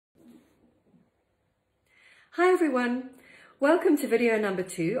Hi everyone, welcome to video number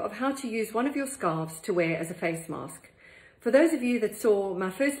 2 of how to use one of your scarves to wear as a face mask. For those of you that saw my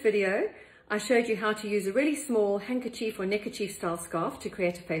first video, I showed you how to use a really small handkerchief or neckerchief style scarf to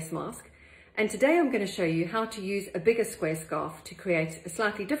create a face mask. And today I'm going to show you how to use a bigger square scarf to create a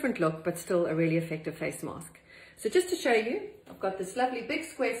slightly different look but still a really effective face mask. So just to show you, I've got this lovely big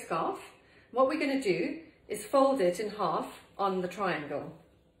square scarf. What we're going to do is fold it in half on the triangle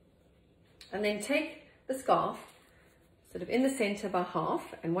and then take the scarf sort of in the center by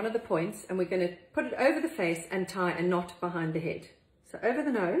half and one of the points, and we're going to put it over the face and tie a knot behind the head. So over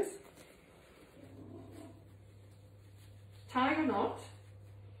the nose, tie your knot,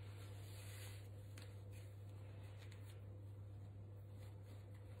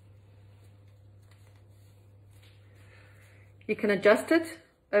 you can adjust it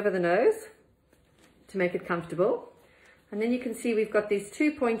over the nose to make it comfortable, and then you can see we've got these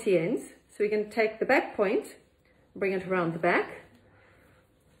two pointy ends. So we're going to take the back point, bring it around the back,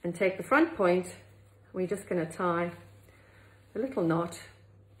 and take the front point. We're just going to tie a little knot.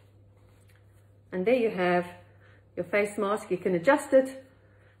 And there you have your face mask. You can adjust it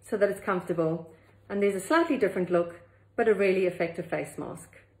so that it's comfortable. And there's a slightly different look, but a really effective face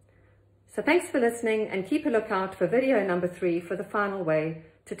mask. So thanks for listening, and keep a lookout for video number 3 for the final way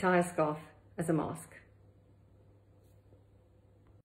to tie a scarf as a mask.